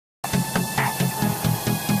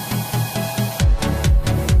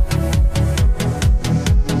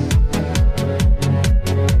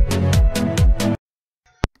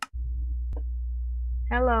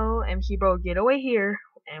MC Getaway here,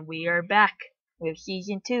 and we are back with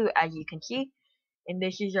Season 2, as you can see. And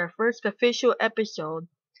this is our first official episode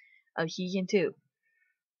of Season 2.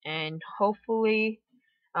 And hopefully...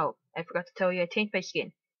 Oh, I forgot to tell you I changed my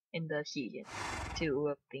skin in the Season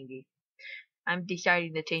 2 thingy. I'm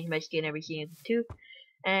deciding to change my skin every Season 2.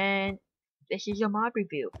 And this is a mod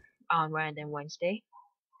review on Random Wednesday.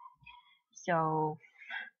 So,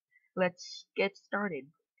 let's get started.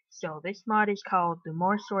 So this mod is called the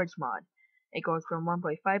More Swords mod. It goes from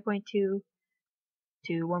 1.5.2 to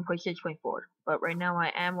 1.6.4, but right now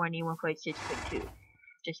I am running 1.6.2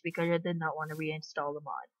 just because I did not want to reinstall the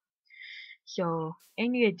mod. So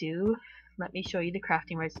any ado, let me show you the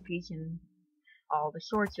crafting recipes and all the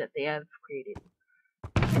swords that they have created.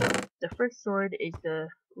 The first sword is the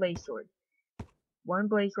blaze sword. 1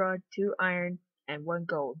 blaze rod, 2 iron, and 1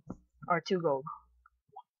 gold, or 2 gold.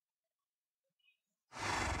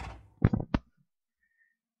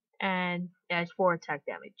 And it has 4 attack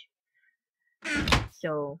damage.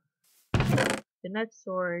 So, the next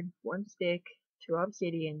sword, 1 stick, 2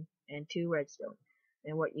 obsidian, and 2 redstone.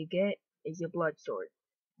 And what you get is a blood sword,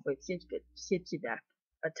 with 6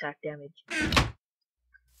 attack damage.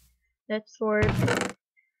 Next sword,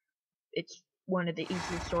 it's one of the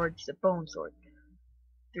easiest swords, the bone sword.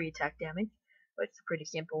 3 attack damage, but it's a pretty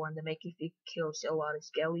simple one to make if you kill a lot of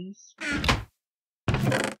skellies.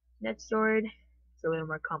 Next sword, it's a little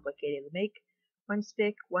more complicated to make. 1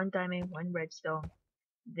 stick, 1 diamond, 1 redstone,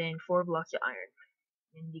 then 4 blocks of iron.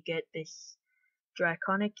 And you get this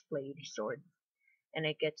Draconic Blade sword, and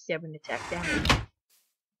it gets 7 attack damage.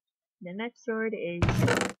 The next sword is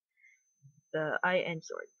the Iron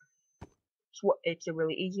sword. It's a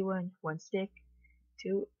really easy one. 1 stick,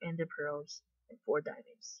 2 ender pearls, and 4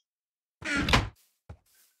 diamonds.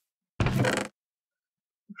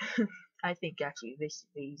 I think actually this is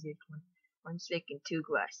the easiest one. 1 stick and 2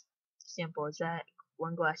 glass. Simple as that.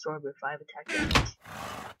 1 glass sword with 5 attack damage.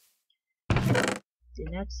 The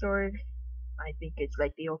next sword, I think it's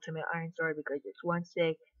like the ultimate iron sword because it's 1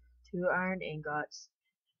 stick, 2 iron ingots,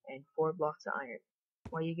 and 4 blocks of iron.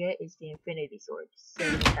 What you get is the infinity sword,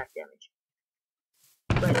 7 attack damage.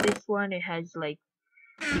 But this one, it has like,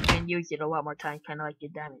 you can use it a lot more times, kind of like the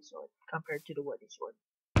diamond sword, compared to the wooden sword.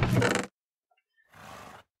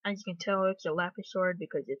 As you can tell, it's a lapis sword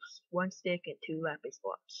because it's 1 stick and 2 lapis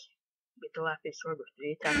blocks. You get the lapis sword with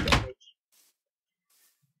 3 attack damage.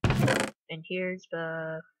 And here's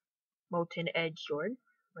the molten edge sword,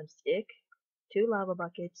 1 stick, 2 lava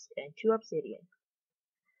buckets, and 2 obsidian,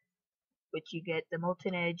 which you get the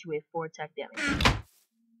molten edge with 4 attack damage.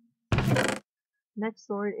 Next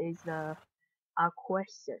sword is the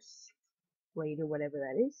Aquesus blade or whatever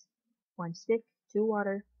that is. 1 stick, 2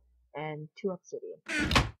 water, and 2 obsidian.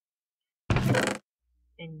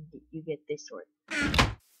 And you get this sword.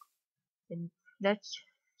 And next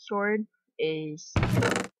sword is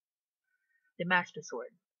the Master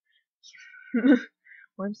Sword.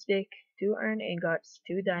 1 stick, 2 iron ingots,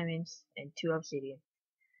 2 diamonds, and 2 obsidian.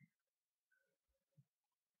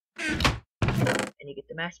 And you get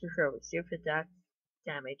the Master Sword with 0 attack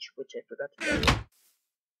damage, which I forgot to tell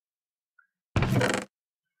you.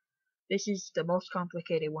 This is the most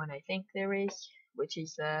complicated one I think there is, which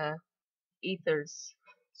is Aether's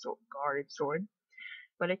guarded sword.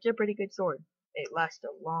 But it's a pretty good sword. It lasts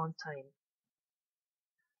a long time.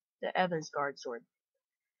 The Aether's guard sword.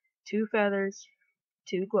 2 feathers,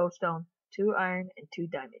 2 glowstone, 2 iron, and 2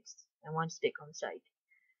 diamonds, and 1 stick on the side.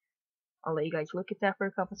 I'll let you guys look at that for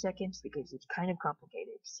a couple seconds because it's kind of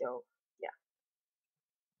complicated, so yeah.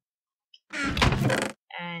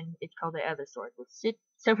 And it's called the Aether sword with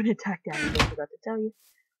 7 attack damage, I forgot to tell you.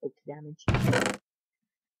 Look the damage.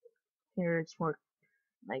 Here it's more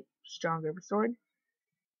like stronger of a sword.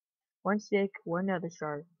 1 stick, 1 nether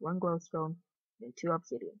star, 1 glowstone, and 2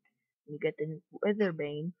 obsidian. You get the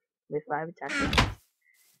Witherbane with 5 attack damage.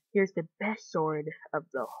 Here's the best sword of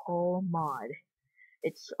the whole mod.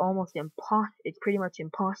 It's it's pretty much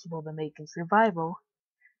impossible to make in survival,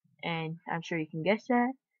 and I'm sure you can guess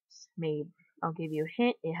that. I'll give you a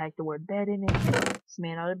hint, it has the word bed in it. It's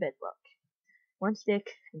made out of bedrock. 1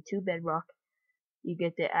 stick and 2 bedrock. You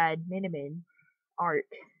get to add Minimin art,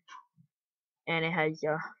 and it has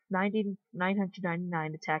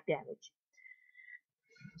 999 attack damage.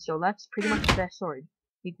 So that's pretty much the best sword.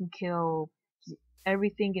 You can kill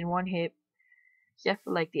everything in 1 hit, except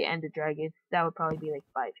for like the Ender Dragon. That would probably be like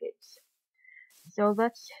 5 hits. So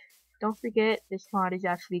don't forget, this mod is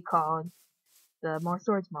actually called the More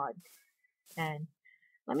Swords mod. And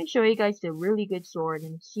let me show you guys the really good sword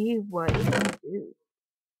and see what it can do.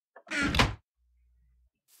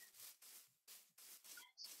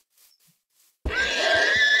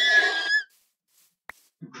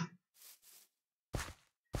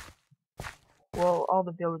 all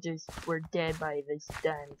the villagers were dead by this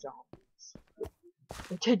damn zombies.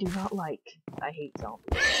 Which I do not like. I hate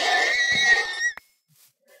zombies.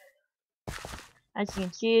 As you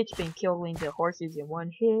can see, it's been killing the horses in one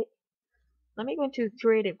hit. Let me go into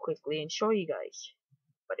creative quickly and show you guys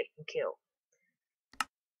what it can kill.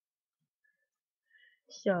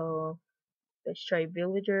 So, let's try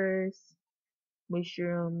villagers,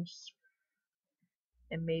 mushrooms,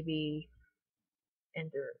 and maybe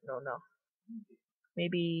no.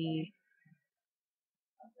 Maybe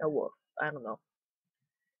a wolf. I don't know.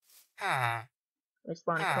 Let's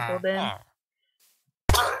spawn a couple of them.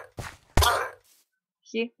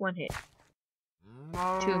 See? One hit.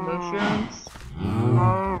 2 mushrooms.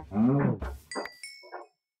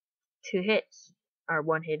 2 hits. Or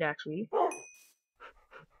 1 hit actually.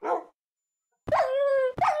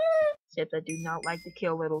 Except I do not like to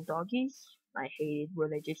kill little doggies. I hated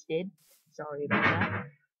what I just did. Sorry about that.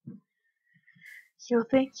 So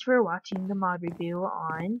thanks for watching the mod review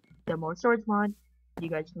on the More Swords mod. You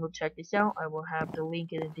guys can go check this out. I will have the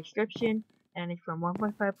link in the description. And it's from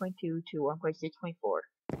 1.5.2 to 1.6.4.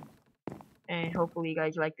 And hopefully you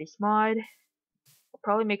guys like this mod. I'll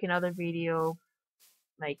probably make another video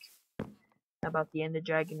like about the Ender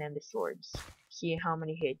Dragon and the swords. See how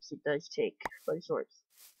many hits it does take for the swords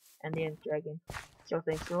and the Ender Dragon. So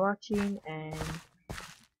thanks for watching and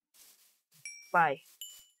bye.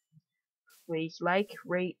 Please like,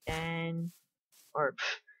 rate, and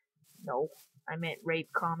no, I meant rate,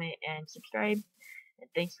 comment, and subscribe. And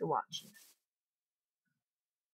thanks for watching.